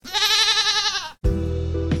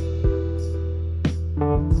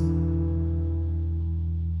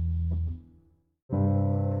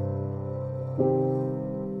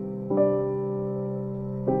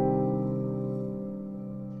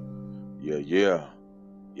Yeah,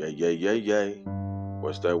 yeah.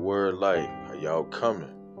 What's that word like? How y'all coming?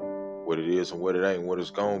 What it is and what it ain't, what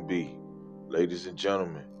it's gonna be. Ladies and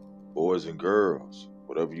gentlemen, boys and girls,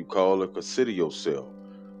 whatever you call it, consider yourself.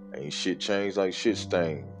 Ain't shit changed like shit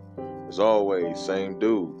stain. As always, same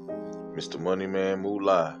dude, Mr. Moneyman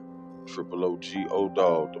Moolah, Triple OG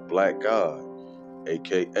O-Dog, the Black God,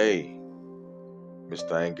 aka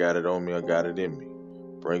Mr. I Ain't Got It On Me, I Got It In Me.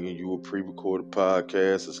 Bringing you a pre-recorded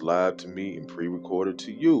podcast that's live to me and pre-recorded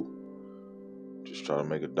to you. Just trying to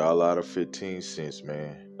make $1 out of 15 cents,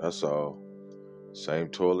 man. That's all. Same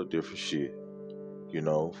toilet, different shit. You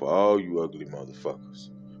know, for all you ugly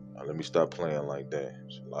motherfuckers. Now let me stop playing like that.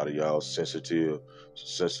 A lot of y'all sensitive. It's a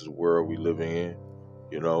sensitive world we live in.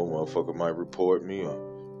 You know, motherfucker might report me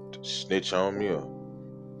or snitch on me or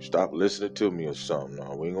stop listening to me or something.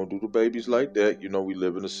 No, we ain't gonna do the babies like that. You know, we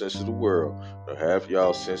live in a sensitive world. Now, half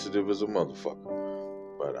y'all sensitive as a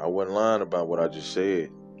motherfucker. But I wasn't lying about what I just said.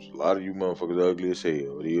 A lot of you motherfuckers ugly as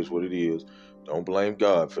hell. It is what it is. Don't blame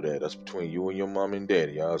God for that. That's between you and your mom and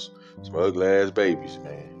daddy. Y'all some ugly ass babies,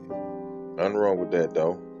 man. Nothing wrong with that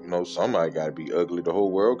though. You know, somebody gotta be ugly. The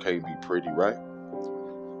whole world can't be pretty, right?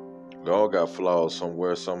 We all got flaws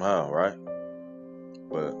somewhere, somehow, right?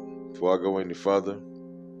 But before I go any further,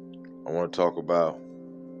 I want to talk about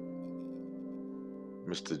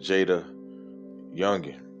Mr. Jada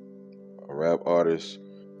Youngin, a rap artist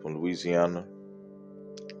from Louisiana.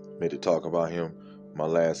 Made to talk about him in my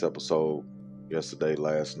last episode yesterday,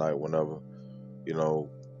 last night, whenever. You know,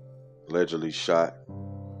 allegedly shot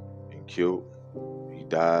and killed. He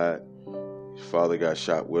died. His father got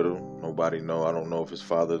shot with him. Nobody know. I don't know if his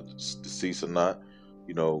father's deceased or not.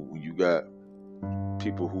 You know, when you got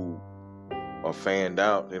people who are fanned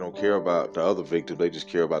out, they don't care about the other victim. They just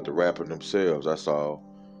care about the rapper themselves. That's all.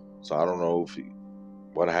 So I don't know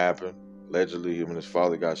what happened. Allegedly, him and his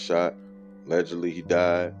father got shot. Allegedly, he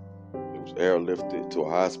died. He was airlifted to a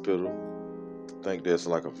hospital. I think there's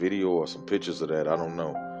like a video or some pictures of that. I don't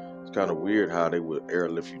know. It's kind of weird how they would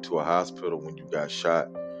airlift you to a hospital when you got shot.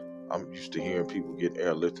 I'm used to hearing people get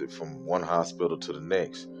airlifted from one hospital to the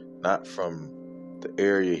next, not from the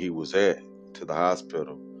area he was at to the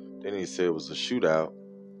hospital. Then he said it was a shootout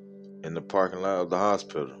in the parking lot of the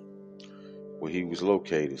hospital where he was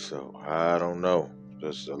located. So I don't know.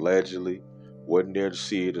 Just allegedly wasn't there to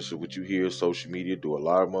see it. This is what you hear. Social media do a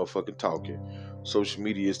lot of motherfucking talking. Social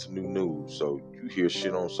media is the new news. So you hear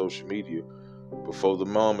shit on social media before the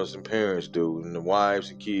mamas and parents do, and the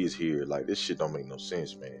wives and kids hear. Like, this shit don't make no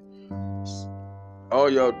sense, man.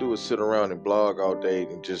 All y'all do is sit around and blog all day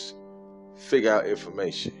and just figure out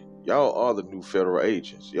information. Y'all are the new federal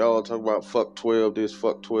agents. Y'all talk about fuck 12 this,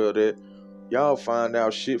 fuck 12 that. Y'all find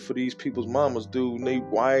out shit for these people's mamas do and they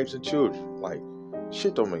wives and children. Like,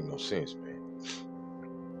 shit don't make no sense, man.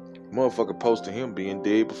 Motherfucker posted him being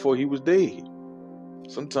dead before he was dead.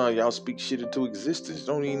 Sometimes y'all speak shit into existence.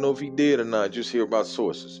 Don't even know if he dead or not. Just hear about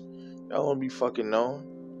sources. Y'all don't be fucking knowing.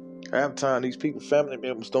 Half the time, these people, family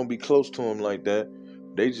members, don't be close to him like that.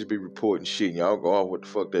 They just be reporting shit, and y'all go off what the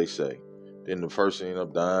fuck they say. Then the person end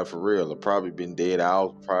up dying for real, or probably been dead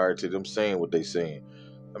hours prior to them saying what they saying.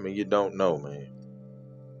 I mean, you don't know, man.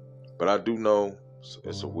 But I do know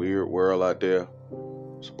it's a weird world out there.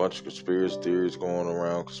 There's a bunch of conspiracy theories going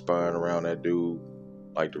around, conspiring around that dude,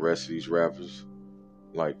 like the rest of these rappers,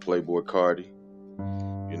 like Playboi Carti.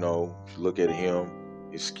 You know, if you look at him,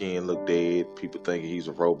 his skin look dead. People thinking he's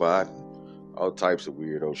a robot. All types of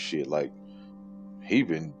weirdo shit. Like, he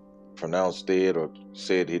been pronounced dead or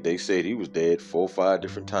they said he was dead 4 or 5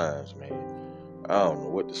 different times, man. I don't know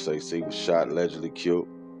what to say. Say he was shot, allegedly killed.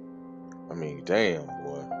 I mean, damn,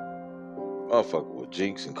 boy. Motherfucker with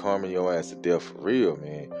jinx and karma your ass to death for real,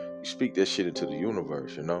 man. You speak that shit into the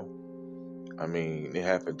universe, you know? I mean, it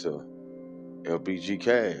happened to LBG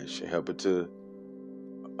Cash. It happened to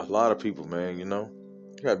a lot of people, man, you know?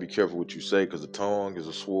 You gotta be careful what you say, because the tongue is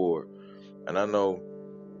a sword. And I know,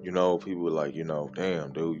 you know, people are like, you know,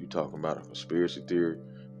 damn, dude, you talking about a conspiracy theory.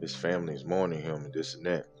 His family is mourning him and this and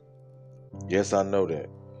that. Yes, I know that.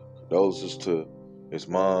 Condolences to his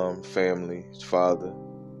mom, family, his father.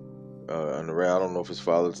 And I don't know if his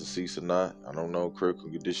father's deceased or not. I don't know. Critical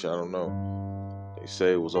condition, I don't know. They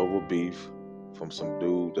say it was over beef from some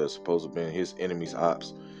dude that's supposed to have been his enemy's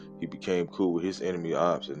ops. He became cool with his enemy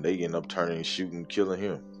ops, and they end up turning and shooting, killing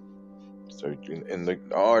him. So, and the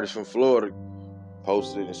artist from Florida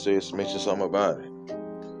posted and mentioned something about it.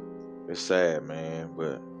 It's sad, man,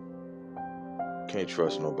 but you can't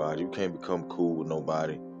trust nobody. You can't become cool with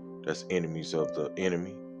nobody that's enemies of the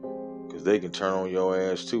enemy, because they can turn on your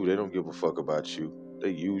ass too. They don't give a fuck about you. They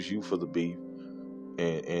use you for the beef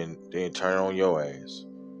and then turn on your ass.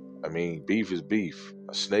 I mean, beef is beef.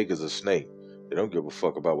 A snake is a snake. They don't give a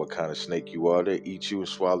fuck about what kind of snake you are. They eat you and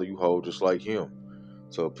swallow you whole just like him.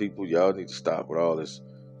 So people, y'all need to stop with all this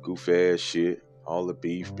goofy ass shit. All the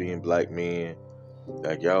beef being black men.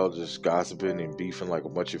 Like y'all just gossiping and beefing like a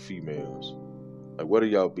bunch of females. Like what are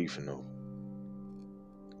y'all beefing over?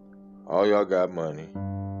 All y'all got money.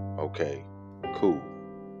 Okay, cool.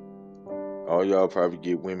 All y'all probably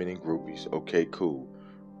get women and groupies. Okay, cool.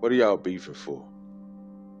 What are y'all beefing for?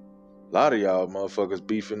 A lot of y'all motherfuckers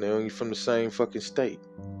beefing, they ain't from the same fucking state.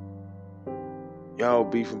 Y'all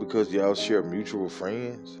beefing because y'all share mutual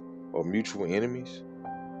friends or mutual enemies?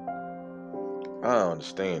 I don't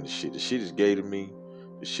understand this shit. The shit is gay to me.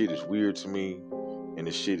 The shit is weird to me. And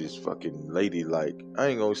the shit is fucking ladylike. I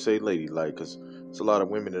ain't gonna say ladylike because there's a lot of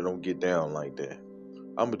women that don't get down like that.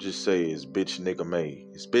 I'ma just say it's bitch nigga made.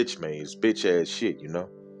 It's bitch made. It's bitch ass shit, you know?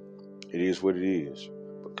 It is what it is.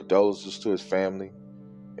 But condolences to his family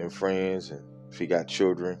and friends, and if he got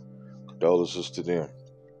children, condolences to them.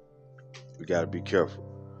 We gotta be careful.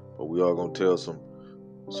 But we all gonna tell some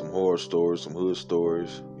horror stories, some hood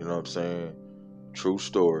stories, you know what I'm saying? True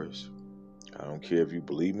stories. I don't care if you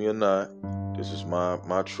believe me or not. This is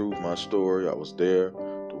my truth, my story. I was there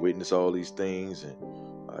to witness all these things, and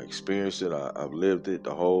I experienced it. I've lived it,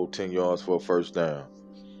 the whole 10 yards for a first down.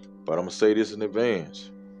 But I'm going to say this in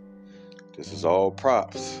advance. This is all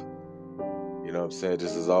props. You know what I'm saying?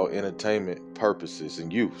 This is all entertainment purposes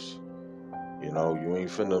and use. You know, you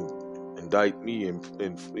ain't finna indict me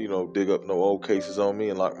and you know, dig up no old cases on me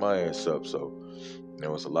and lock my ass up. So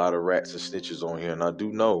there was a lot of rats and snitches on here. And I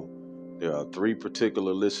do know there are 3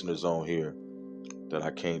 particular listeners on here that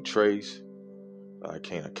I can't trace, that I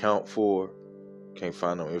can't account for, can't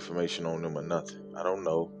find no information on them or nothing. I don't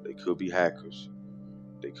know. They could be hackers.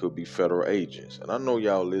 They could be federal agents. And I know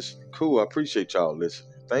y'all listening. Cool, I appreciate y'all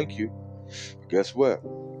listening. Thank you. But guess what?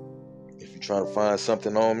 If you're trying to find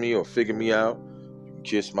something on me or figure me out, you can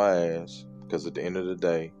kiss my ass. Because at the end of the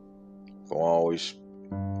day, I'm going to always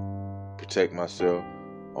protect myself,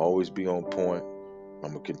 always be on point.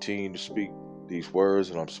 I'm going to continue to speak these words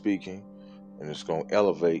that I'm speaking, and it's going to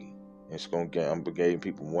elevate. It's going to get, I'm giving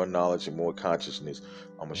people more knowledge and more consciousness.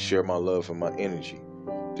 I'm going to share my love and my energy.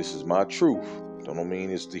 This is my truth. Don't mean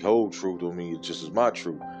it's the whole truth. Don't mean it just is my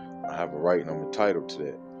truth. I have a right and I'm entitled to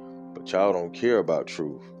that. But y'all don't care about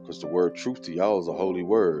truth, because the word truth to y'all is a holy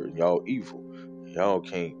word, and y'all evil. Y'all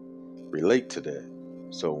can't relate to that.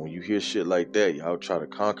 So when you hear shit like that, y'all try to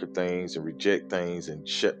conquer things and reject things and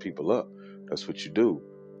shut people up. That's what you do.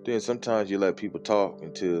 Then sometimes you let people talk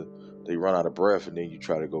until they run out of breath, and then you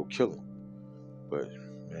try to go kill them. But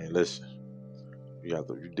man, listen, you're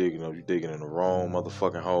digging in the wrong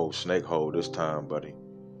motherfucking hole, snake hole this time, buddy.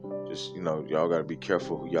 Just, you know, y'all gotta be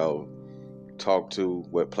careful who y'all talk to,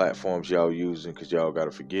 what platforms y'all using, because y'all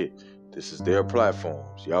gotta forget, this is their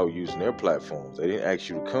platforms. Y'all using their platforms. They didn't ask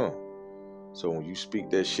you to come. So when you speak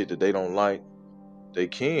that shit that they don't like, they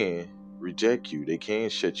can reject you. They can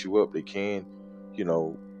shut you up. They can, you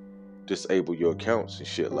know, disable your accounts and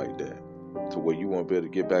shit like that, to where you won't be able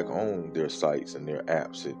to get back on their sites and their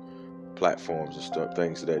apps and platforms and stuff,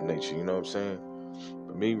 things of that nature. You know what I'm saying?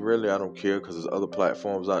 But me, really, I don't care, because there's other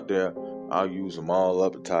platforms out there. I'll use them all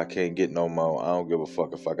up until I can't get no more. I don't give a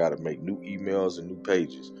fuck if I gotta make new emails and new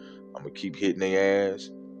pages. I'm gonna keep hitting their ass.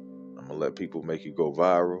 I'm gonna let people make it go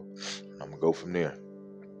viral. I'm gonna go from there.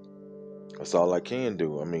 That's all I can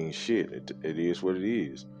do. I mean, shit, it is what it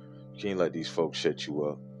is. You can't let these folks shut you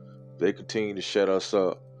up. If they continue to shut us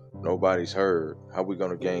up, nobody's heard. How we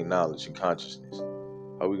gonna gain knowledge and consciousness?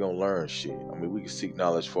 How we gonna learn shit? I mean, we can seek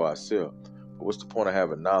knowledge for ourselves. But what's the point of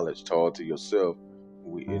having knowledge taught to yourself?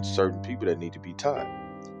 It's certain people that need to be taught.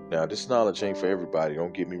 Now, this knowledge ain't for everybody.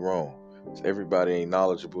 Don't get me wrong. Everybody ain't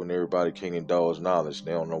knowledgeable, and everybody can't indulge knowledge.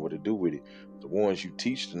 They don't know what to do with it. The ones you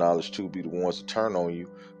teach the knowledge to be the ones to turn on you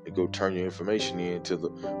and go turn your information in to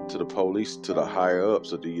the police, to the higher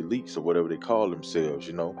ups or the elites or whatever they call themselves.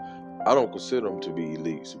 You know, I don't consider them to be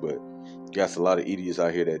elites, but got a lot of idiots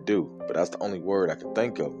out here that do. But that's the only word I can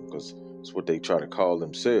think of, because it's what they try to call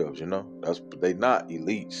themselves. You know, they not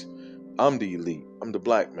elites. I'm the elite. I'm the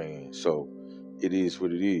black man. So it is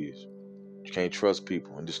what it is. You can't trust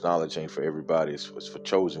people, and this knowledge ain't for everybody. It's for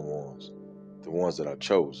chosen ones, the ones that are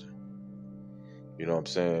chosen. You know what I'm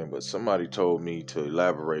saying? But somebody told me to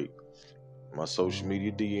elaborate. My social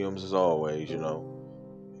media DMs, as always, you know,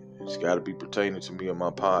 it's got to be pertaining to me and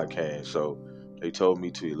my podcast. So they told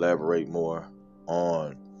me to elaborate more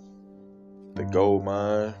on the gold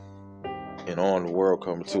mine and on the world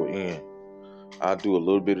coming to an end. I'll do a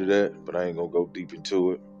little bit of that, but I ain't gonna go deep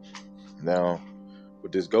into it. Now,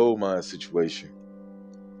 with this gold mine situation,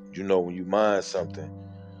 you know, when you mine something,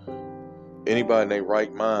 Anybody in their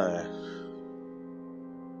right mind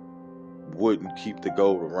wouldn't keep the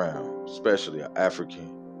gold around, especially an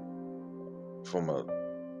African from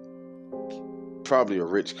probably a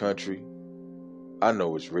rich country. I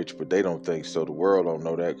know it's rich, but they don't think so. The world don't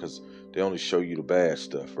know that because they only show you the bad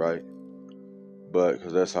stuff, right? But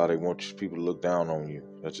because that's how they want people to look down on you.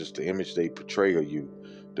 That's just the image they portray of you,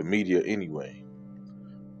 the media anyway.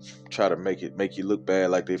 Try to make you look bad,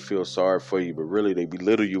 like they feel sorry for you, but really they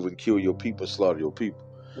belittle you and kill your people, slaughter your people.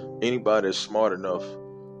 Anybody that's smart enough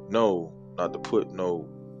know not to put no,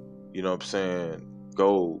 you know what I'm saying,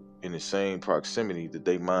 gold in the same proximity that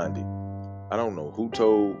they minded. I don't know who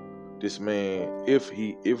told this man, if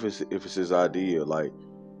it's his idea, like,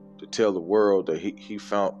 to tell the world that he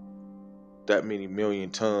found that many million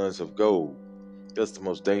tons of gold. That's the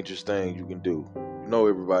most dangerous thing you can do. You know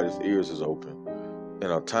everybody's ears is open. In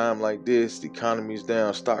a time like this, the economy's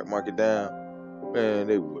down, stock market down, man,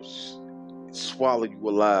 they would swallow you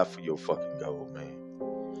alive for your fucking gold,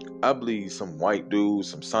 man. I believe some white dudes,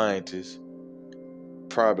 some scientists,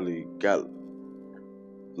 probably got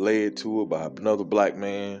led to it by another black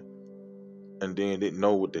man and then didn't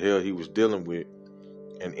know what the hell he was dealing with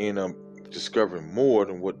and ended up discovering more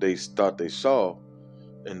than what they thought they saw.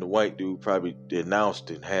 And the white dude probably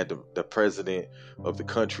announced it and had the president of the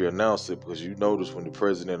country announce it, because you notice when the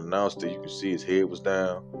president announced it, you can see his head was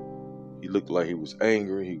down. He looked like he was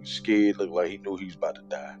angry. He was scared. Looked like he knew he was about to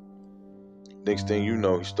die. Next thing you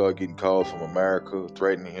know, he started getting calls from America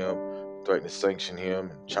threatening to sanction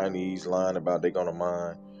him, and Chinese lying about they're gonna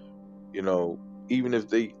mine. You know, even if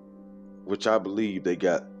they, which I believe they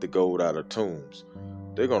got the gold out of tombs,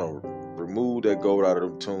 they're gonna remove that gold out of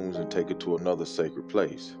them tombs and take it to another sacred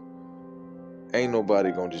place. Ain't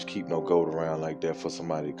nobody gonna just keep no gold around like that for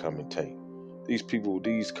somebody to come and take. These people,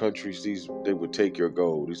 these countries, they would take your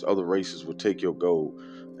gold. These other races would take your gold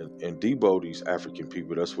and debo these African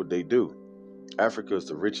people. That's what they do. Africa is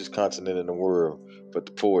the richest continent in the world, but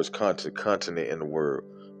the poorest continent in the world.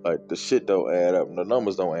 Like, the shit don't add up. The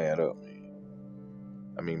numbers don't add up, man.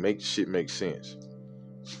 I mean, make shit make sense.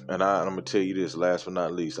 And I'm gonna tell you this, last but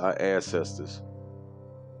not least, our ancestors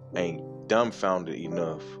ain't dumbfounded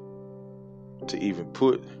enough to even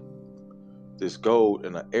put this gold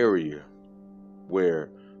in an area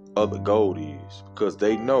where other gold is, because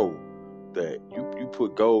they know that you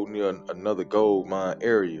put gold near another gold mine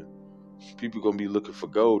area, people gonna be looking for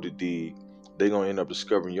gold to dig. They gonna end up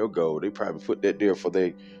discovering your gold. They probably put that there for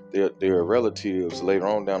their relatives later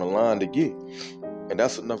on down the line to get, and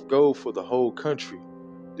that's enough gold for the whole country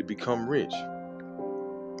to become rich.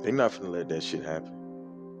 They not finna let that shit happen.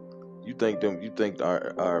 You think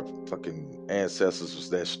our fucking ancestors was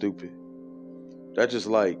that stupid? That's just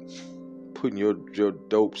like putting your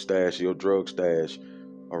dope stash, your drug stash,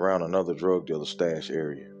 around another drug dealer stash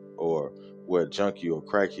area, or where a junkie or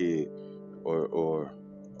crackhead or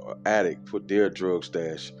addict put their drug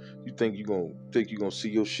stash. You think you gonna see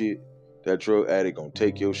your shit? That drug addict gonna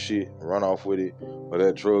take your shit, run off with it, or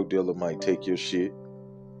that drug dealer might take your shit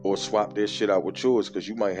or swap their shit out with yours because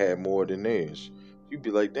you might have more than theirs. You'd be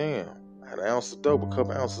like, damn, I had an ounce of dope, a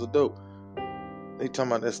couple ounces of dope. They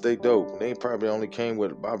talking about that's they dope. They probably only came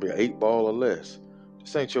with probably an 8-ball or less.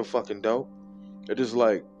 This ain't your fucking dope. It's just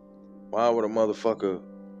like, why would a motherfucker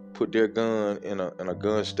put their gun in a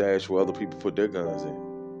gun stash where other people put their guns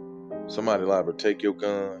in? Somebody liable to take your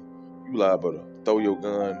gun. You liable to throw your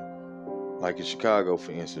gun, like in Chicago,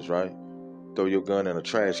 for instance, right? Throw your gun in a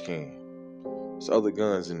trash can. There's other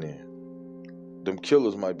guns in there. Them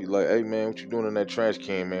killers might be like, hey man, what you doing in that trash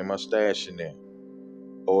can, man? My stash in there.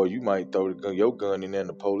 Or you might throw your gun in there and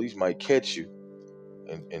the police might catch you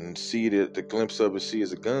and see the glimpse of it, see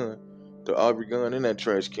it's a gun. The Aubrey gun in that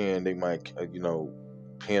trash can, they might,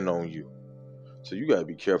 pin on you. So you gotta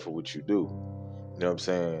be careful what you do. You know what I'm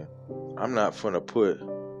saying? I'm not finna put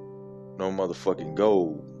no motherfucking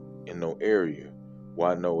gold in no area where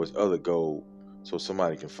I know it's other gold so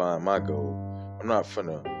somebody can find my gold. I'm not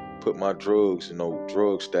finna put my drugs in no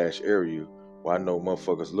drug stash area where I know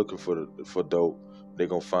motherfuckers looking for dope. They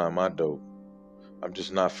gonna find my dope. I'm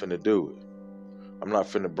just not finna do it. I'm not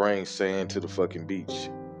finna bring sand to the fucking beach.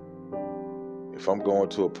 If I'm going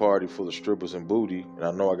to a party full of strippers and booty and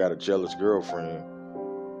I know I got a jealous girlfriend,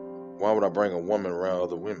 why would I bring a woman around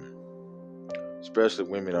other women? Especially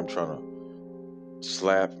women I'm trying to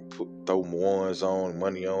slap, throw ones on,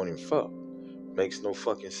 money on, and fuck. Makes no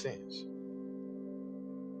fucking sense.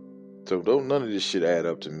 So none of this shit add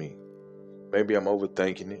up to me. Maybe I'm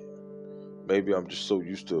overthinking it. Maybe I'm just so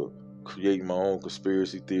used to creating my own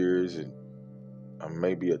conspiracy theories and I'm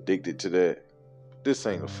maybe addicted to that. This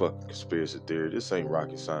ain't a fucking conspiracy theory. This ain't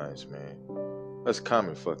rocket science, man. That's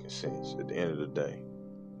common fucking sense at the end of the day.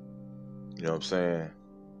 You know what I'm saying?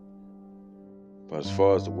 But as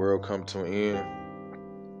far as the world come to an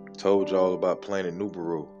end, told y'all about Planet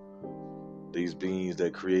Nubaru. These beings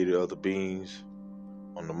that created other beings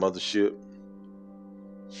on the mothership.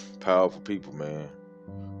 Powerful people, man.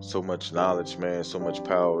 So much knowledge, man. So much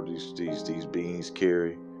power these beings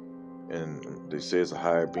carry. And they say it's a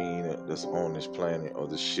higher being that's on this planet or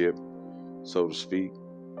this ship, so to speak.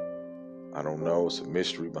 I don't know. It's a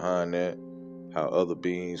mystery behind that. How other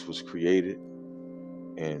beings was created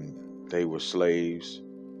and they were slaves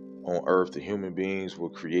on earth. The human beings were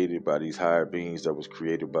created by these higher beings that was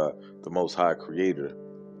created by the Most High Creator.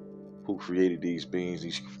 Who created these beings?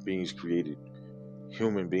 These beings created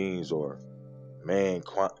human beings or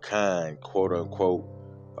mankind, quote unquote,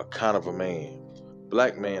 a kind of a man.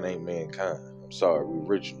 Black man ain't mankind. I'm sorry, we're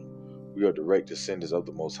original. We are direct descendants of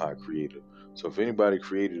the Most High Creator. So if anybody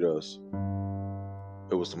created us,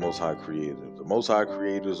 it was the Most High Creator. If the Most High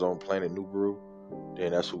Creator is on planet Nubaru,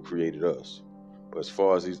 then that's who created us. But as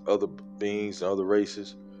far as these other beings and other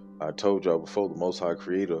races, I told y'all before, the Most High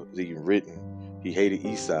Creator is even written. He hated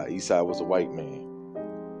Esau. Esau was a white man.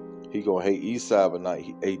 He gonna hate Esau, but not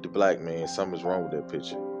he hate the black man. Something's wrong with that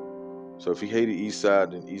picture. So if he hated Esau,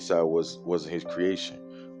 then Esau wasn't his creation.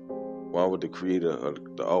 Why would the Creator,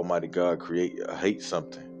 the Almighty God, hate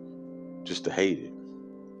something just to hate it?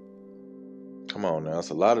 Come on now, it's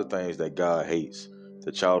a lot of things that God hates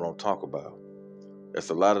that y'all don't talk about. That's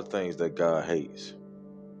a lot of things that God hates.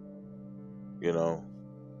 You know,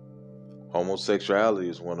 homosexuality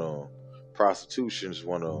is one of them. Prostitution is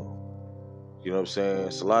one of them. You know what I'm saying?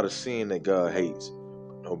 It's a lot of sin that God hates.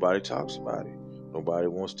 But nobody talks about it. Nobody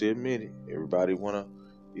wants to admit it. Everybody want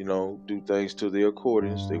to, do things to their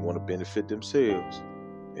accordance. They want to benefit themselves.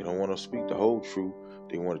 They don't want to speak the whole truth.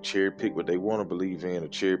 They want to cherry pick what they want to believe in or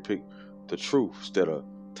cherry pick the truth instead of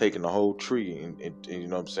taking the whole tree and you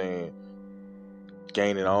know what I'm saying,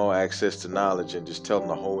 gaining all access to knowledge and just telling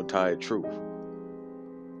the whole entire truth.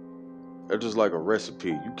 They're just like a recipe.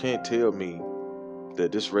 You can't tell me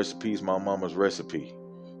that this recipe is my mama's recipe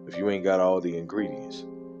if you ain't got all the ingredients.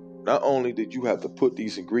 Not only did you have to put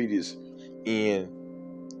these ingredients in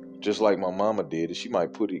just like my mama did, and she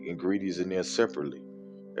might put the ingredients in there separately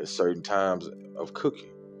at certain times of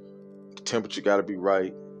cooking. The temperature got to be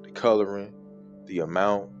right, the coloring, the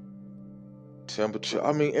amount, temperature,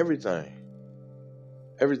 everything.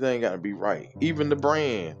 Everything got to be right. Even the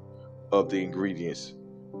brand of the ingredients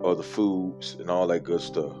or the foods and all that good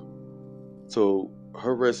stuff. So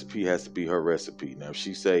her recipe has to be her recipe. Now if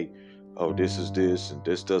she say, oh, this is this and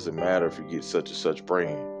this doesn't matter if you get such and such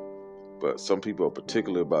brand. But some people are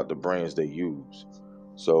particular about the brands they use.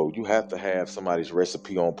 So you have to have somebody's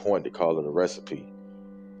recipe on point to call it a recipe.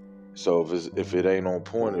 So if it ain't on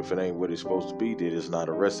point, if it ain't what it's supposed to be, then it's not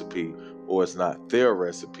a recipe or it's not their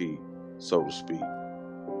recipe, so to speak.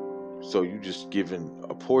 So you just giving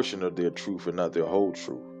a portion of their truth and not their whole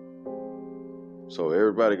truth. So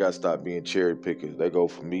everybody got to stop being cherry pickers. They go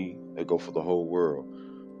for me. They go for the whole world.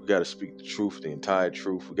 We got to speak the truth, the entire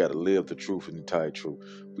truth. We got to live the truth and the entire truth.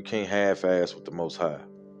 We can't half-ass with the Most High.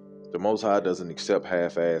 The Most High doesn't accept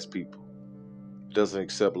half-ass people. He doesn't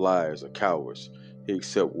accept liars or cowards. He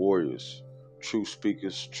accepts warriors, truth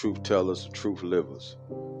speakers, truth tellers, truth livers.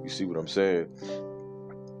 You see what I'm saying?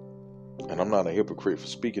 And I'm not a hypocrite for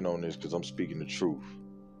speaking on this because I'm speaking the truth.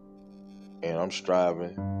 And I'm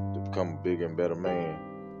striving to become a bigger and better man.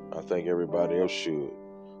 I think everybody else should.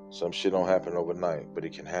 Some shit don't happen overnight, but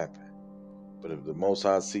it can happen. But if the Most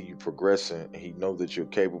High see you progressing and He know that you're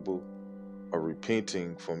capable of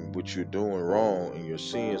repenting from what you're doing wrong and your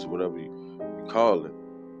sins, whatever you call it,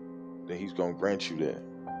 then He's gonna grant you that.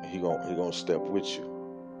 And He gonna step with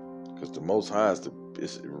you. Because the Most High is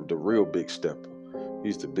the real big stepper.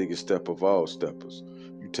 He's the biggest step of all steppers.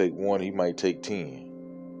 You take one, He might take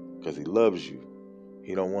 10. Because He loves you.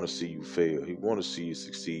 He don't want to see you fail. He want to see you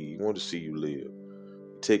succeed. He want to see you live.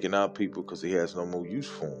 He's taking out people because He has no more use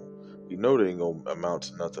for them. He know they ain't going to amount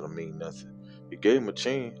to nothing or mean nothing. He gave him a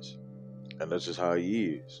chance. And that's just how He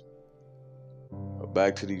is. But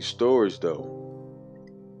back to these stories, though.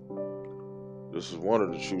 This is one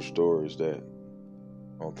of the true stories that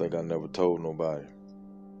I don't think I never told nobody.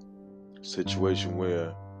 Situation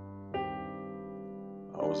where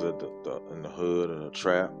I was in the hood in a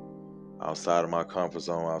trap, outside of my comfort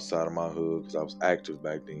zone, outside of my hood, because I was active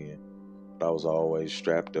back then. But I was always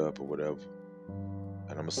strapped up or whatever.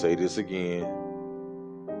 And I'm going to say this again.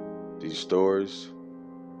 These stories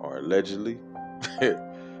are allegedly.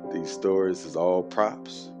 These stories is all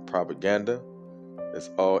props, propaganda. It's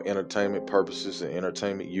all entertainment purposes and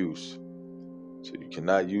entertainment use. So you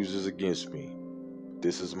cannot use this against me.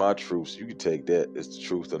 This is my truth. So you can take that as the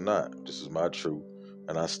truth or not. This is my truth,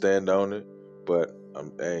 and I stand on it. But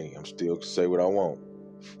I'm still say what I want.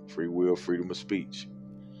 Free will, freedom of speech.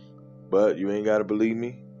 But you ain't gotta believe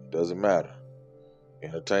me. Doesn't matter.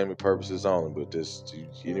 Entertainment purposes only. But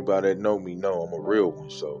anybody that know me know I'm a real one.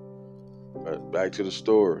 So, but back to the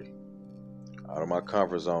story. Out of my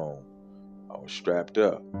comfort zone, I was strapped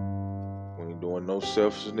up. We ain't doing no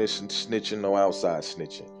snitching, no outside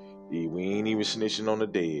snitching. We ain't even snitching on the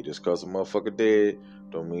dead. Just cause a motherfucker dead,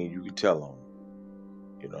 don't mean you can tell on them.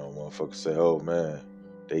 You know, motherfuckers say, oh man,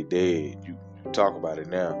 they dead. You talk about it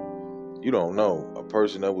now. You don't know. A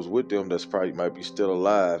person that was with them that's probably might be still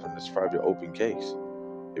alive, and it's probably an open case.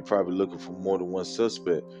 They're probably looking for more than one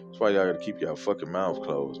suspect. That's why y'all gotta keep y'all fucking mouths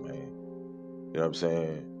closed, man. You know what I'm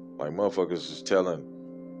saying? Like motherfuckers is telling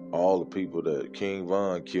all the people that King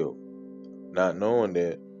Von killed, not knowing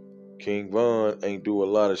that King Von ain't do a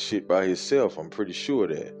lot of shit by himself. I'm pretty sure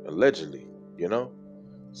that. Allegedly, you know?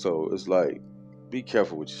 So it's like, be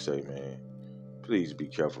careful what you say, man. Please be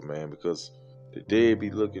careful, man, because the dead be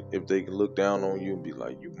looking, if they can look down on you and be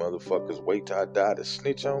like, you motherfuckers, wait till I die to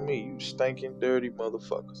snitch on me, you stinking, dirty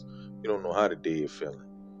motherfuckers. You don't know how the dead feeling.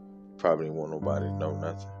 Probably didn't want nobody to know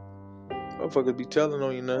nothing. Motherfuckers be telling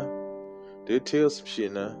on you now. They'll tell some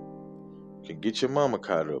shit now. Can get your mama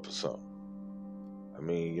caught up or something. I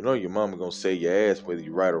mean, you know your mama gonna say your ass whether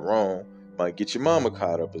you right or wrong. Might get your mama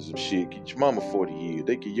caught up in some shit. Get your mama 40 years.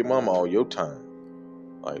 They give your mama all your time.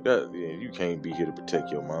 Like that, yeah, you can't be here to protect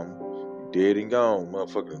your mama. You dead and gone.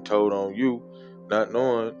 Motherfucking told on you, not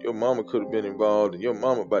knowing your mama could have been involved, and your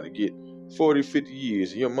mama about to get 40, 50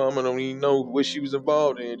 years, and your mama don't even know what she was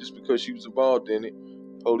involved in just because she was involved in it.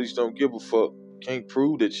 Police don't give a fuck. Can't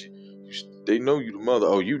prove that they know you the mother.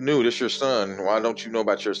 Oh, you knew that's your son. Why don't you know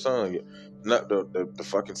about your son? Not the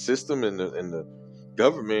fucking system and the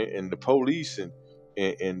government and the police and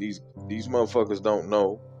these motherfuckers don't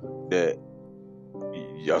know that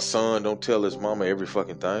your son don't tell his mama every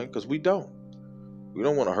fucking thing, because we don't. We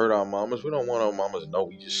don't want to hurt our mamas. We don't want our mamas to know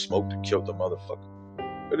we just smoked and killed the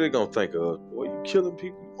motherfucker. What are they gonna think of? Boy, you killing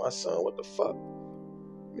people, my son, what the fuck?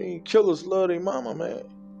 I mean, killers love their mama, man.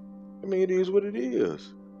 I mean, it is what it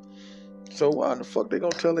is. So why the fuck they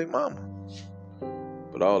gonna tell their mama?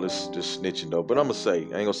 But all this snitching though. But I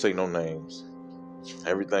ain't gonna say no names.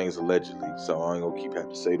 Everything is allegedly, so I ain't gonna have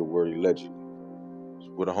to say the word allegedly.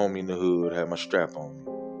 With a homie in the hood, had my strap on me.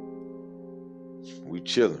 We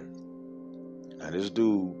chilling. Now this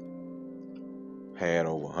dude had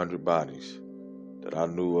over 100 bodies that I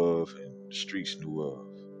knew of and the streets knew of.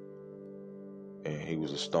 And he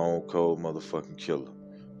was a stone cold motherfucking killer.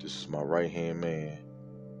 This is my right hand man.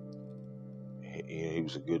 He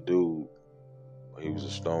was a good dude, but he was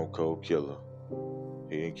a stone cold killer.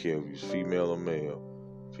 He didn't care if he was female or male.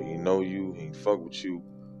 If he didn't know you, he didn't fuck with you,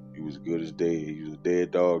 he was good as dead. He was a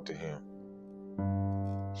dead dog to him.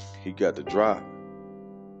 He got the drop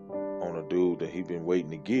on a dude that he been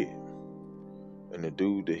waiting to get. And the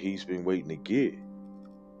dude that he's been waiting to get,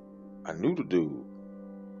 I knew the dude.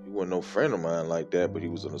 He wasn't no friend of mine like that, but he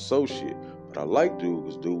was an associate. But I liked dude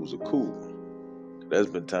because dude was a cool one. There's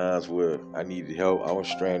been times where I needed help. I was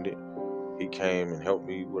stranded. He came and helped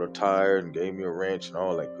me with a tire and gave me a wrench and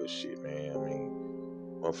all that good shit, man. I mean,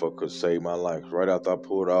 motherfucker could save my life. Right after I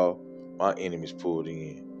pulled off, my enemies pulled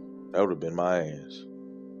in. That would have been my ass.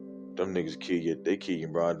 Them niggas kill you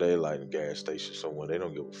in broad daylight in a gas station somewhere. They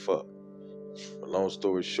don't give a fuck. But long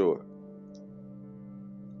story short,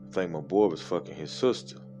 I think my boy was fucking his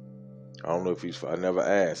sister. I never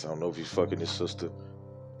asked. I don't know if he's fucking his sister.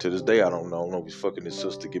 To this day, I don't know. I don't know if he's fucking his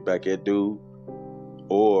sister to get back at dude,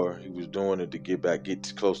 or he was doing it to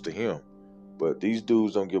get close to him. But these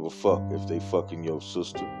dudes don't give a fuck if they fucking your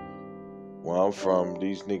sister. Where I'm from,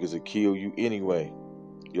 these niggas will kill you anyway.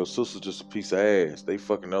 Your sister's just a piece of ass. They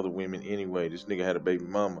fucking other women anyway. This nigga had a baby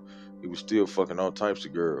mama. He was still fucking all types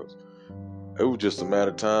of girls. It was just a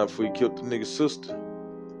matter of time before he killed the nigga's sister.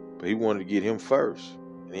 But he wanted to get him first.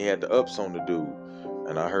 And he had the ups on the dude.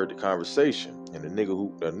 And I heard the conversation. And the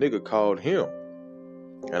nigga called him.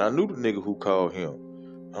 And I knew the nigga who called him.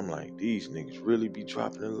 I'm like, these niggas really be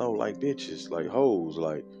dropping it low like bitches, like hoes.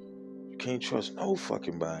 Like, you can't trust no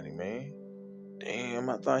fucking body, man. Damn,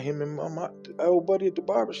 I thought him and my old buddy at the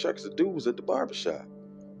barbershop, because the dude was at the barbershop.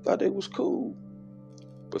 Thought they was cool.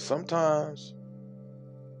 But sometimes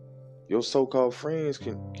your so-called friends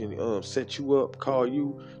can set you up, call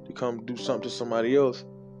you to come do something to somebody else,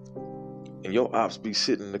 and your ops be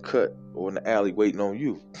sitting in the cut or in the alley waiting on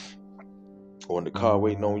you, or in the car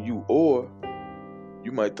waiting on you, or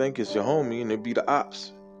you might think it's your homie and it be the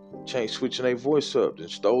ops switching their voice up, then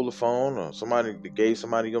stole the phone, or somebody that gave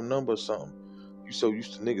somebody your number or something. you so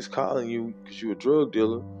used to niggas calling you because you a drug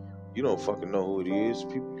dealer, you don't fucking know who it is.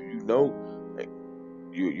 People you know,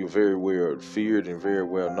 you're very well feared and very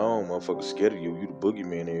well known. Motherfuckers scared of you. You the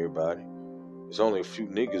boogeyman to everybody. There's only a few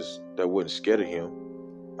niggas that wasn't scared of him.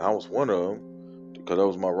 I was one of them because I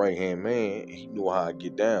was my right hand man. He knew how I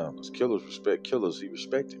get down. Because killers respect killers. He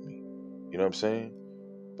respected me. You know what I'm saying?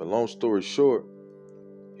 But long story short,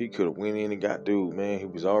 he could have went in and got dude, man. He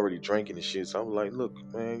was already drinking and shit. So I was like, look,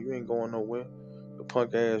 man, you ain't going nowhere. The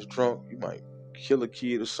punk ass drunk. You might kill a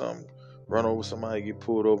kid or something. Run over somebody, get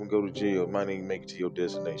pulled over and go to jail. Might even make it to your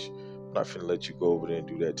destination. I'm not finna let you go over there and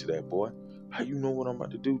do that to that boy. How you know what I'm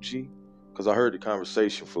about to do, G? Because I heard the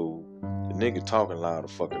conversation, fool. The nigga talking loud or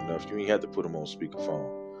fucking enough. You ain't have to put him on speakerphone.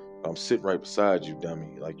 I'm sitting right beside you,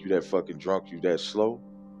 dummy. Like, you that fucking drunk, you that slow?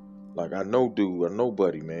 Like, I know dude, I know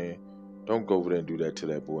buddy, man. Don't go over there and do that to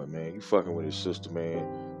that boy, man. You fucking with his sister, man.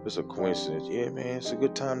 It's a coincidence. Yeah, man, it's a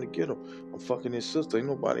good time to get him. I'm fucking his sister. Ain't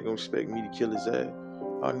nobody gonna expect me to kill his ass.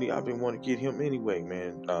 I've been wanting to get him anyway,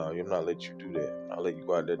 man. I'm not let you do that. I'll let you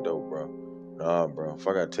go out that door, bro. Nah, bro. If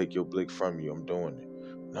I gotta take your blick from you, I'm doing it.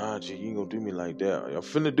 Nah, G, you ain't gonna do me like that. I'm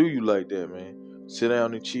finna do you like that, man. Sit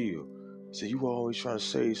down and chill. Say, you always trying to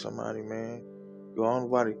save somebody, man.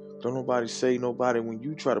 Don't nobody say nobody when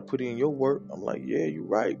you try to put in your work. I'm like, yeah, you're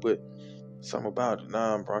right, but something about it.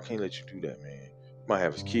 Nah, bro, I can't let you do that, man. Might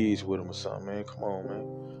have his kids with him or something, man. Come on,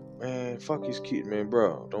 man. Man, fuck his kid, man,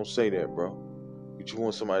 bro. Don't say that, bro. But you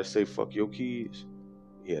want somebody to say fuck your kids?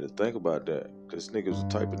 You had to think about that. Cause this nigga was the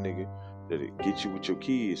type of nigga that'll get you with your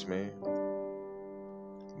kids, man.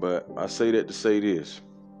 But I say that to say this.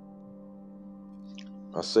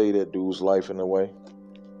 I say that dude's life in a way.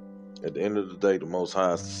 At the end of the day, the Most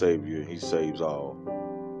High is the Savior. He saves all.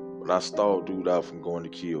 But I stalled dude out from going to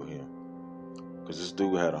kill him. Because this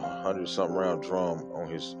dude had 100-something round drum on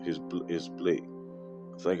his blick.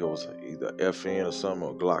 I think it was either FN or something,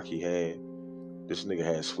 or Glock he had. This nigga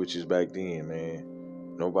had switches back then, man.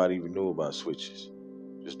 Nobody even knew about switches.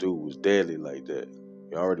 This dude was deadly like that.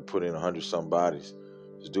 He already put in 100-something bodies.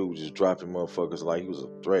 This dude was just dropping motherfuckers like he was a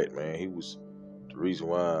threat, man. He was the reason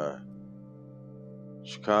why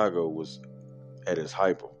Chicago was at its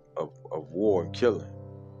height of war and killing.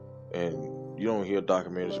 And you don't hear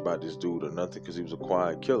documentaries about this dude or nothing because he was a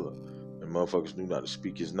quiet killer. And motherfuckers knew not to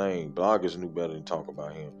speak his name. Bloggers knew better than talk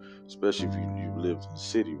about him, especially if you lived in the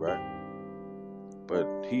city, right? But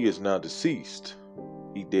he is now deceased.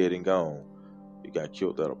 He dead and gone. He got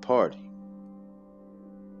killed at a party.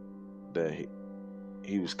 That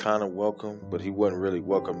he was kind of welcome, but he wasn't really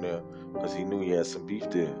welcome there because he knew he had some beef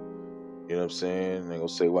there. You know what I'm saying? I ain't gonna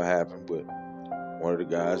say what happened, but one of the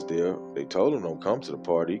guys there, they told him don't come to the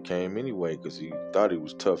party. He came anyway because he thought he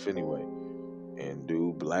was tough anyway. And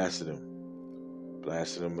dude blasted him.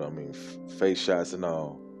 I mean, face shots and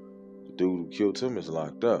all. The dude who killed him is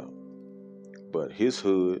locked up. But his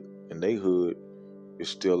hood and they hood is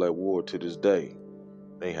still at war to this day.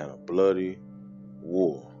 They had a bloody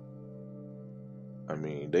war. I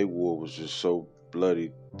mean, they war was just so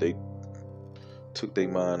bloody, they took their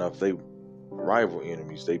mind off they rival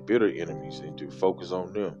enemies, they bitter enemies, and to focus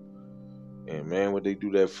on them. And man, what they do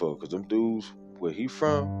that for? Because them dudes, where he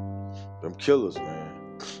from, them killers,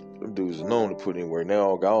 man. Them dudes are known to put in work.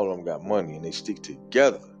 Now all of them got money and they stick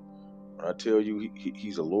together. When I tell you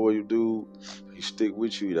he's a loyal dude, he stick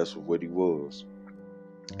with you, that's what he was.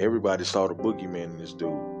 Everybody saw the boogeyman in this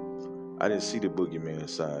dude. I didn't see the boogeyman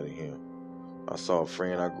side of him. I saw a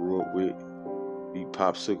friend I grew up with, eat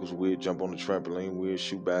popsicles with, jump on the trampoline with,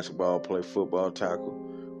 shoot basketball, play football, tackle.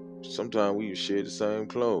 Sometimes we shared the same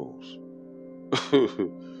clothes.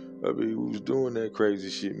 I mean, we was doing that crazy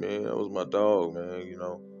shit, man. That was my dog, man, you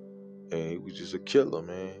know. And he was just a killer,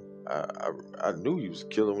 man. I knew he was a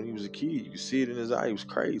killer when he was a kid. You could see it in his eye. He was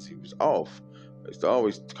crazy. He was off. I used to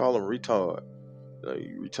always call him retard. Like,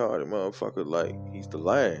 you retarded motherfucker. Like, he's the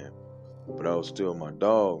lamb. But I was still my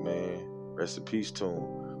dog, man. Rest in peace to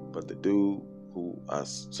him. But the dude who I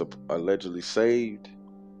allegedly saved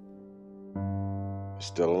is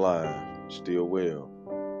still alive, still well.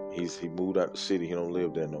 He moved out the city. He don't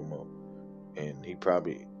live there no more. And he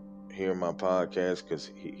probably hearing my podcast because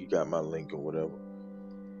he got my link or whatever.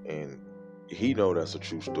 And he know that's a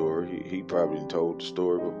true story. He probably told the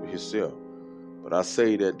story himself. But I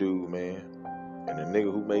say that dude, man. And the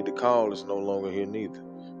nigga who made the call is no longer here neither.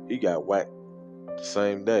 He got whacked the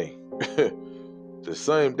same day. The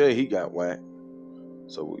same day he got whacked.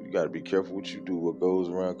 So you got to be careful what you do. What goes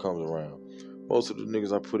around comes around. Most of the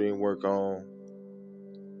niggas I put in work on,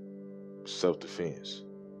 self-defense.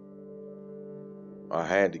 I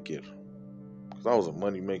had to get them. Because I was a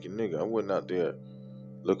money-making nigga. I wasn't out there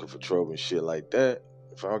looking for trouble and shit like that.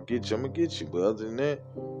 If I'll get you, I'm gonna get you. But other than that,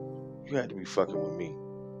 you had to be fucking with me.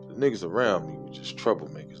 The niggas around me were just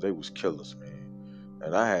troublemakers. They was killers, man.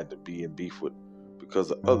 And I had to be in beef with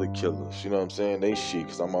because of other killers. You know what I'm saying? They shit,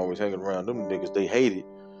 because I'm always hanging around them niggas. They hated.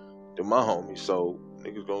 They're my homies. So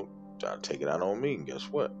niggas gonna try to take it out on me. And guess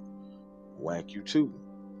what? Whack you too.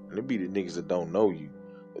 And it be the niggas that don't know you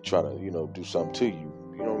that try to, do something to you.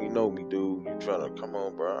 You don't even know me, dude. You trying to come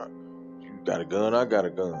on, bro. You got a gun, I got a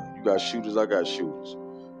gun. You got shooters, I got shooters.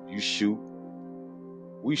 You shoot,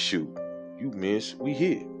 we shoot. You miss, we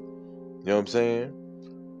hit. You know what I'm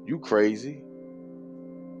saying? You crazy,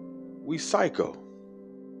 we psycho.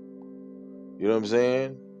 You know what I'm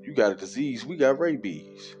saying? You got a disease, we got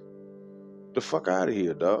rabies. The fuck out of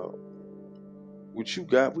here, dog. What you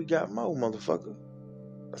got, we got more, motherfucker.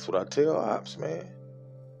 That's what I tell ops, man.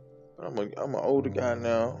 But I'm an older guy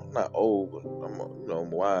now. Not old, but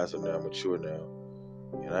I'm wiser now, mature now.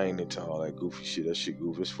 And I ain't into all that goofy shit. That shit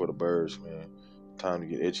goofy. It's for the birds, man. Time to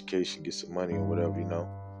get education, get some money or whatever,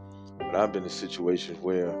 But I've been in situations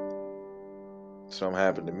where something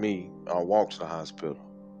happened to me, I'll walk to the hospital.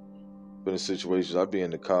 Been in situations I'll be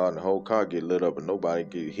in the car and the whole car get lit up and nobody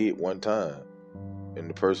get hit one time. And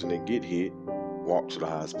the person that get hit walk to the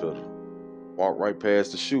hospital. Walk right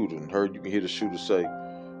past the shooter and you can hear the shooter say,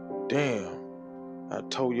 "Damn, I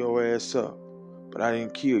tore your ass up, but I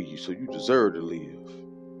didn't kill you, so you deserve to live."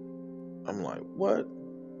 I'm like, what?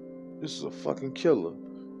 This is a fucking killer.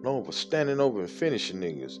 Known for standing over and finishing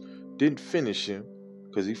niggas. Didn't finish him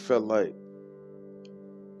because he felt like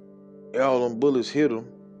all them bullets hit him.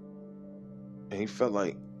 And he felt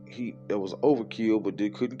like that was overkill, but they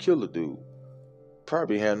couldn't kill the dude.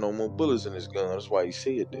 Probably had no more bullets in his gun. That's why he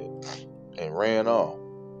said that. And ran off.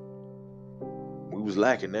 We was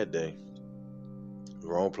lacking that day.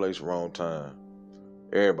 Wrong place, wrong time.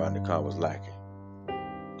 Everybody in the car was lacking.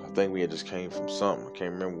 I think we had just came from something. I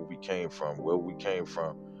can't remember where we came from. Where we came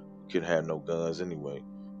from, we couldn't have no guns anyway.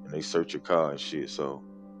 And they search your car and shit. So,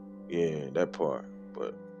 yeah, that part.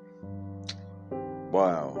 But,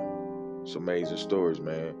 wow. It's amazing stories,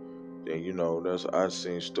 man. And, I've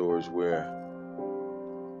seen stories where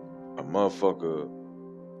a motherfucker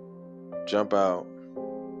jump out.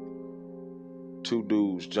 Two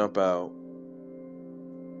dudes jump out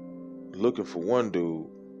looking for one dude.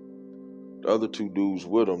 The other two dudes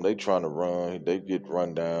with them, they trying to run. They get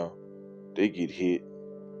run down. They get hit.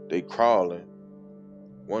 They crawling.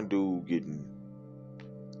 One dude getting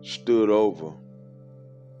stood over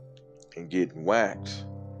and getting whacked.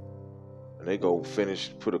 And they go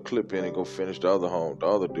put a clip in and go finish the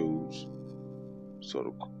other dudes. So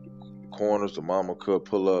the corners, the mama could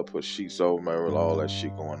pull up, put sheets over, man, all that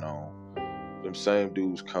shit going on. Them same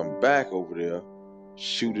dudes come back over there,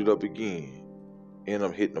 shoot it up again. End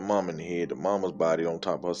up hitting the mama in the head. The mama's body on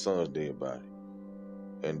top of her son's dead body.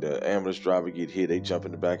 And the ambulance driver get hit. They jump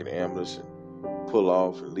in the back of the ambulance and pull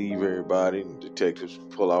off and leave everybody. And detectives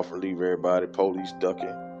pull off and leave everybody. Police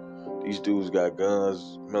ducking. These dudes got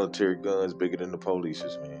guns, military guns bigger than the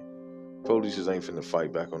police's, man. Police's ain't finna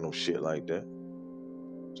fight back on no shit like that.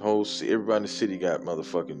 Everybody in the city got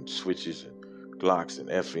motherfucking switches and Glocks and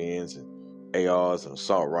FNs and ARs and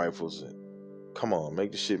assault rifles. And come on,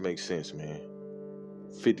 make the shit make sense, man.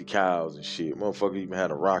 50 cows and shit. Motherfucker even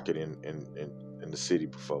had a rocket in the city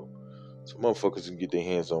before. So motherfuckers can get their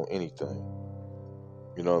hands on anything.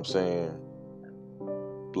 You know what I'm saying?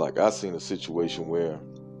 Like, I seen a situation where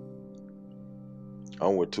I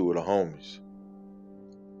went to the homies.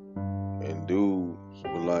 And dude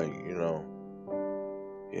was like,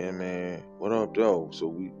 yeah, man, what up, though? So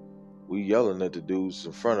we yelling at the dudes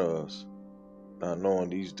in front of us, not knowing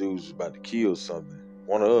these dudes was about to kill something.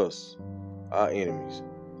 One of us, our enemies.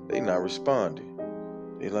 They not responding.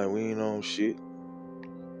 They like, we ain't on shit.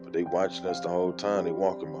 But they watching us the whole time. They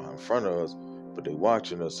walking behind in front of us, but they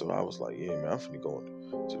watching us. So I was like, yeah, man, I'm finna go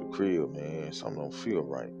to the crib, man. Something don't feel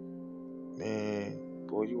right. Man,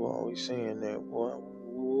 boy, you always saying that, boy.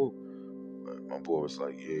 My boy was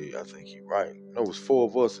like, yeah, I think he right. No, it was 4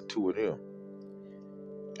 of us and 2 of them.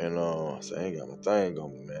 And I said, I ain't got my thing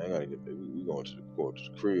on me, man. I gotta get, we going to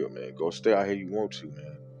the crib, man. Go stay out here you want to,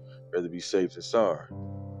 man. Rather be safe than sorry.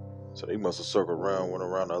 So they must have circled around, went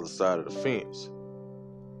around the other side of the fence.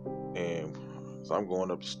 And as I'm going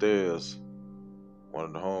up the stairs, one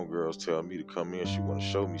of the homegirls tell me to come in. She want to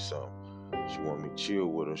show me something. She want me to chill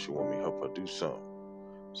with her. She want me to help her do something.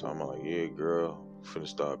 So I'm like, yeah, girl. You finna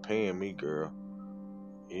start paying me, girl.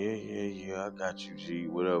 Yeah, I got you, G,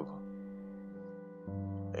 whatever.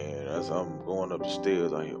 And as I'm going up the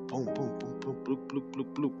stairs, I hear boom, boom, boom, boom, bloop, bloop,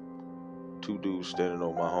 bloop, bloop. 2 dudes standing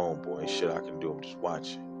on my homeboy. Ain't shit I can do. I'm just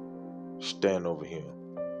watching. Stand over him.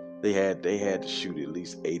 They had to shoot at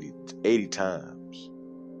least 80 times.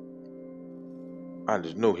 I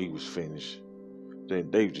just know he was finished.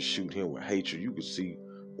 Then they just shoot him with hatred. You could see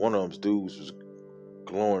one of them's dudes was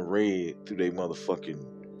glowing red through their motherfucking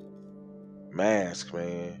mask,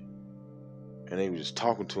 man. And they were just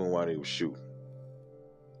talking to him while they were shooting.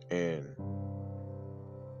 And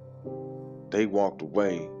they walked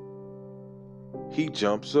away. He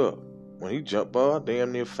jumps up. When he jumped up, I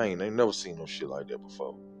damn near faint. I ain't never seen no shit like that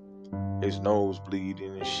before. His nose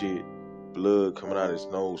bleeding and shit. Blood coming out of his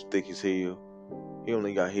nose thick as hell. He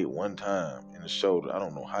only got hit one time in the shoulder. I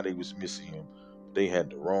don't know how they was missing him. They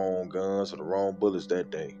had the wrong guns or the wrong bullets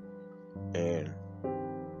that day. And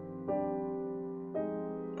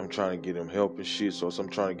I'm trying to get him help and shit. So I'm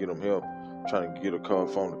trying to get him help. I'm trying to get a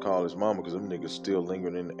phone to call his mama because them niggas still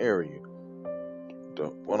lingering in the area.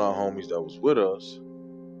 One of our homies that was with us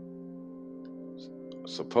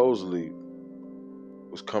supposedly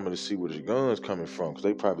was coming to see where the guns coming from, because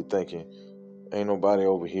they probably thinking ain't nobody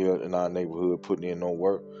over here in our neighborhood putting in no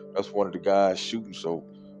work. That's one of the guys shooting. So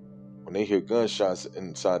when they hear gunshots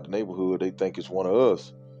inside the neighborhood, they think it's one of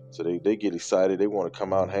us. So they get excited. They want to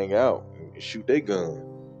come out and hang out and shoot their gun.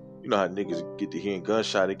 You know how niggas get to hearing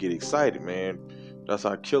gunshot, they get excited, man. That's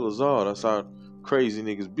how killers are. That's how crazy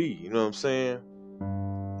niggas be. You know what I'm saying?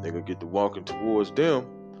 Nigga get to walking towards them.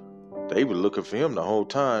 They were looking for him the whole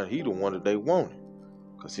time. He the one that they wanted.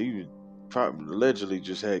 Because he probably allegedly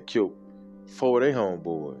just had killed 4 of their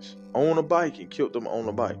homeboys on a bike and killed them on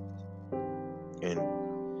a bike. And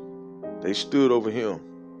they stood over him.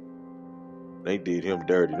 They did him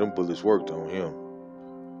dirty. Them bullets worked on him.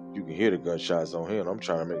 You can hear the gunshots on him. I'm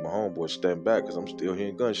trying to make my homeboy stand back because I'm still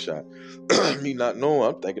hearing gunshot. Me not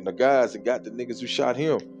knowing, I'm thinking the guys that got the niggas who shot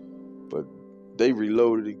him. But they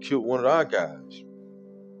reloaded and killed one of our guys.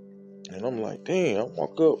 And I'm like, damn, I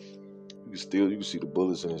walk up. You can see the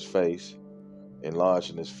bullets in his face,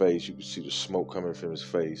 enlarged in his face. You can see the smoke coming from his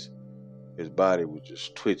face. His body was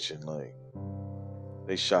just twitching, like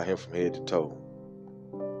they shot him from head to toe.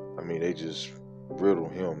 I mean, they just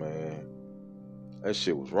riddled him, man. That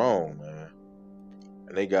shit was wrong, man.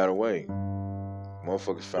 And they got away.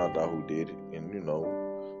 Motherfuckers found out who did it, and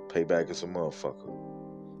payback is a motherfucker.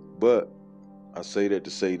 But I say that to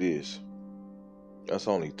say this. That's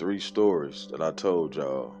only 3 stories that I told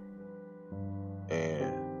y'all.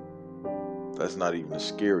 And that's not even the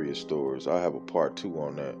scariest stories. I have a part 2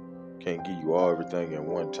 on that. Can't give you everything at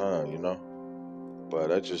one time, But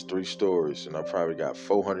that's just 3 stories, and I probably got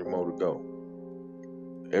 400 more to go.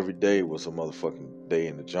 Every day was a motherfucking day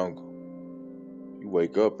in the jungle. You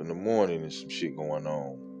wake up in the morning and some shit going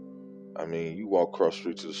on. I mean, you walk across the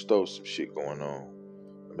street to the store, some shit going on.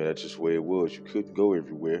 I mean, that's just where it was. You couldn't go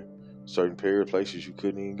everywhere. Certain period places you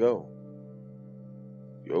couldn't even go.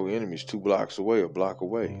 Your enemy's 2 blocks away, a block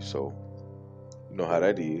away. So, you know how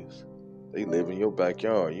that is. They live in your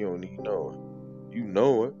backyard. You don't even know it. You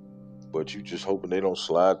know it, but you just hoping they don't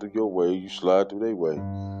slide through your way. You slide through their way.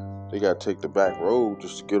 They got to take the back road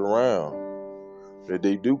just to get around. If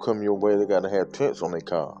they do come your way, they got to have tents on their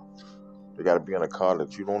car. They got to be in a car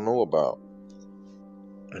that you don't know about.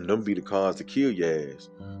 And them be the cars to kill your ass.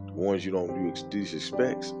 The ones you don't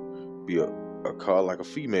expect. Be a car like a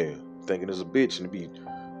female, thinking it's a bitch, and it be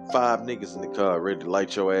 5 niggas in the car ready to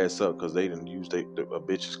light your ass up because they didn't use a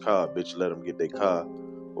bitch's car. Bitch let them get their car.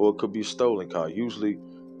 Or it could be a stolen car. Usually,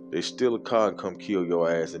 they steal a car and come kill your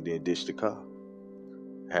ass and then ditch the car.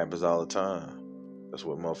 Happens all the time. That's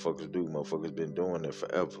what motherfuckers do. Motherfuckers been doing that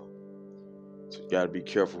forever. So you gotta be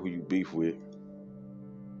careful who you beef with.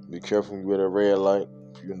 Be careful when you at a red light.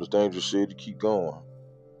 If you in the dangerous city, keep going.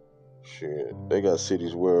 Shit, they got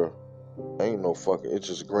cities where ain't no fucking, it's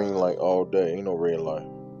just green light all day. Ain't no red light.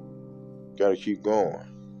 Gotta keep going.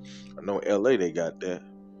 I know LA they got that.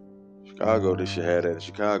 Chicago they should have that in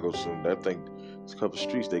Chicago soon. I think it's a couple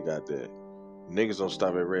streets they got that. Niggas don't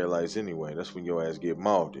stop at red lights anyway. That's when your ass get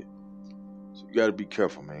molded. So you gotta be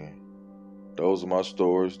careful, man. Those are my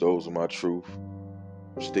stories. Those are my truth.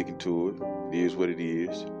 I'm sticking to it. It is what it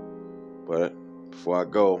is. But before I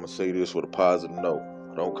go, I'm gonna say this with a positive note.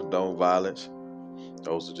 I don't condone violence.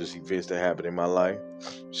 Those are just events that happened in my life.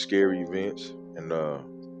 Scary events. And I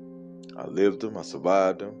lived them. I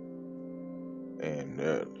survived them. And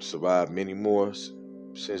survived many more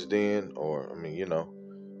since then.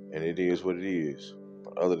 And it is what it is.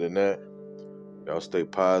 But other than that, y'all stay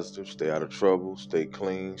positive, stay out of trouble, stay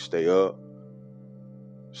clean, stay up,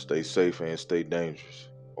 stay safe, and stay dangerous.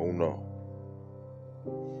 Oh no.